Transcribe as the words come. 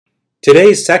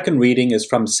Today's second reading is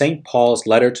from St. Paul's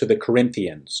letter to the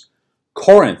Corinthians.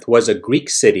 Corinth was a Greek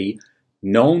city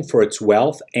known for its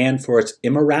wealth and for its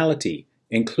immorality,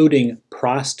 including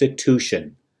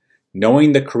prostitution.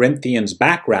 Knowing the Corinthians'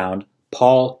 background,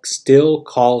 Paul still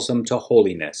calls them to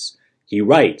holiness. He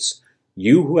writes,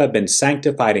 "You who have been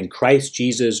sanctified in Christ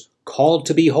Jesus, called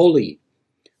to be holy."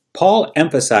 Paul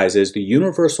emphasizes the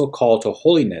universal call to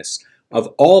holiness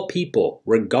of all people,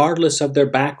 regardless of their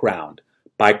background,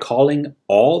 by calling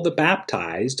all the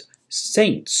baptized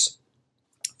saints.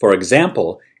 For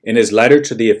example, in his letter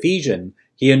to the Ephesians,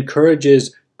 he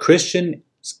encourages Christians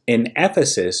in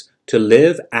Ephesus to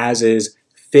live as is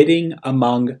fitting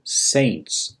among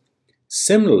saints.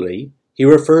 Similarly, he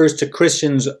refers to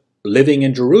Christians living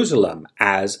in Jerusalem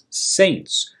as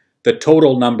saints. The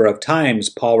total number of times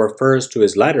Paul refers to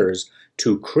his letters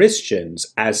to Christians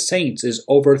as saints is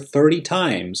over 30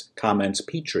 times, comments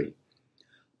Petrie.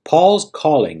 Paul's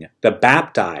calling the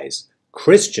baptized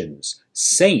Christians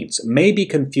saints may be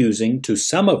confusing to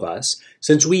some of us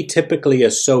since we typically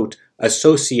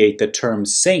associate the term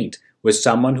saint with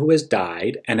someone who has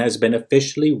died and has been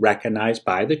officially recognized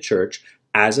by the church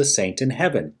as a saint in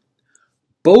heaven.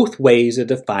 Both ways of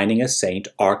defining a saint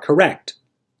are correct.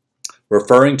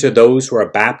 Referring to those who are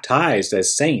baptized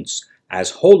as saints, as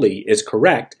holy, is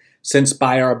correct, since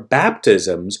by our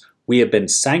baptisms we have been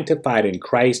sanctified in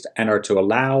Christ and are to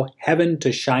allow heaven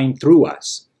to shine through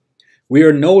us. We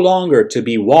are no longer to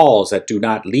be walls that do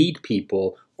not lead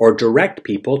people or direct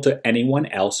people to anyone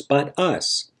else but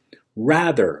us.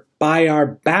 Rather, by our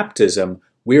baptism,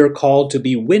 we are called to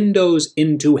be windows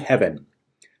into heaven.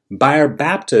 By our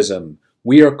baptism,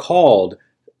 we are called,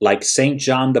 like St.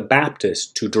 John the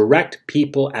Baptist, to direct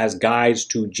people as guides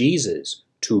to Jesus,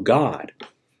 to God.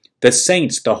 The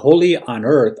saints, the holy on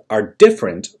earth, are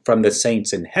different from the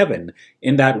saints in heaven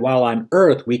in that while on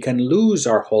earth we can lose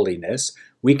our holiness,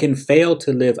 we can fail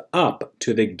to live up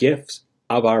to the gifts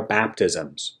of our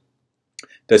baptisms.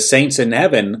 The saints in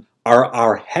heaven are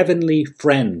our heavenly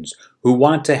friends who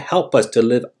want to help us to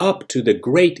live up to the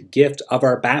great gift of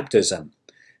our baptism.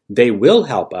 They will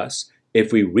help us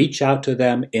if we reach out to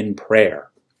them in prayer.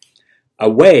 A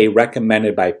way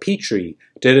recommended by Petrie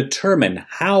to determine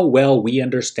how well we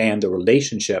understand the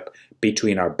relationship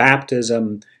between our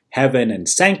baptism, heaven, and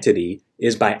sanctity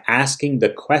is by asking the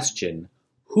question,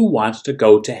 who wants to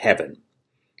go to heaven?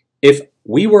 If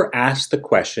we were asked the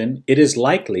question, it is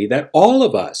likely that all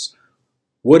of us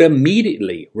would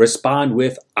immediately respond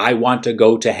with, I want to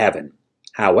go to heaven.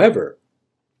 However,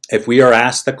 if we are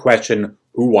asked the question,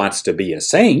 who wants to be a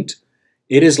saint?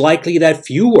 It is likely that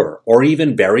fewer or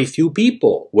even very few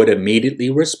people would immediately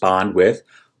respond with,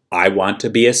 I want to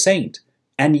be a saint.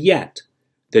 And yet,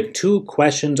 the two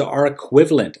questions are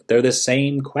equivalent. They're the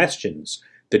same questions.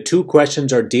 The two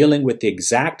questions are dealing with the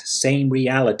exact same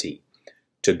reality.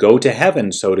 To go to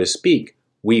heaven, so to speak,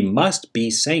 we must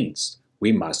be saints.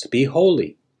 We must be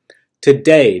holy.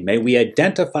 Today, may we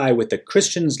identify with the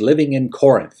Christians living in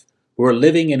Corinth, who are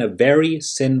living in a very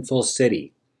sinful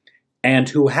city, and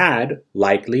who had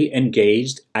likely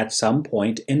engaged at some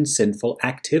point in sinful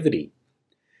activity.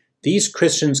 These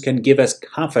Christians can give us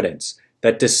confidence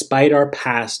that despite our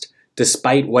past,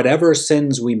 despite whatever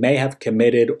sins we may have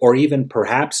committed or even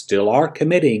perhaps still are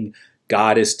committing,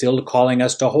 God is still calling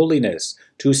us to holiness,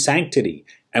 to sanctity,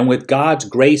 and with God's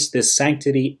grace this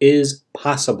sanctity is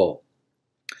possible.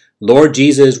 Lord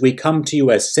Jesus, we come to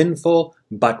you as sinful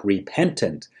but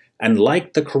repentant, and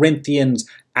like the Corinthians,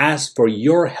 ask for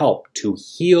your help to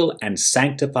heal and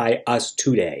sanctify us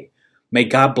today. May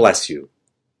God bless you.